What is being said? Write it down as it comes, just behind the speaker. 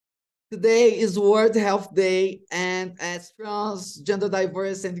Today is World Health Day, and as trans, gender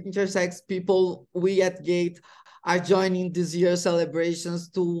diverse, and intersex people, we at Gate are joining this year's celebrations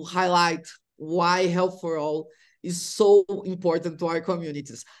to highlight why health for all is so important to our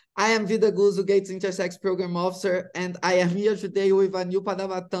communities. I am Vida Guzzo, Gates Intersex Program Officer, and I am here today with Anil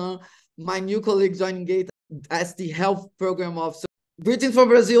Padavatan, my new colleague joining Gate as the Health Program Officer. Greetings from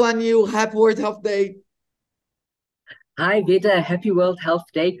Brazil, Anil. Happy World Health Day. Hi, Vida. Happy World Health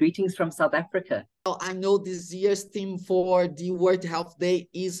Day. Greetings from South Africa. I know this year's theme for the World Health Day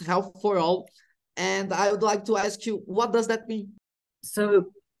is Health for All. And I would like to ask you, what does that mean?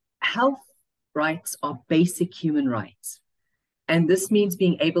 So, health rights are basic human rights. And this means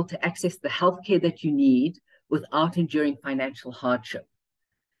being able to access the healthcare that you need without enduring financial hardship.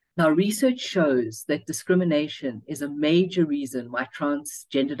 Now, research shows that discrimination is a major reason why trans,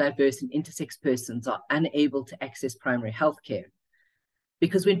 gender diverse, and intersex persons are unable to access primary healthcare.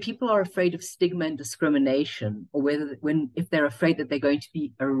 Because when people are afraid of stigma and discrimination, or if they're afraid that they're going to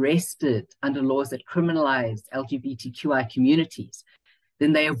be arrested under laws that criminalize LGBTQI communities,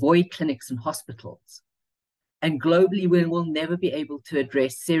 then they avoid clinics and hospitals. And globally, we will never be able to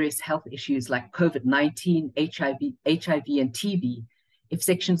address serious health issues like COVID-19, HIV, and TB if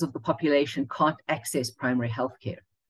sections of the population can't access primary healthcare.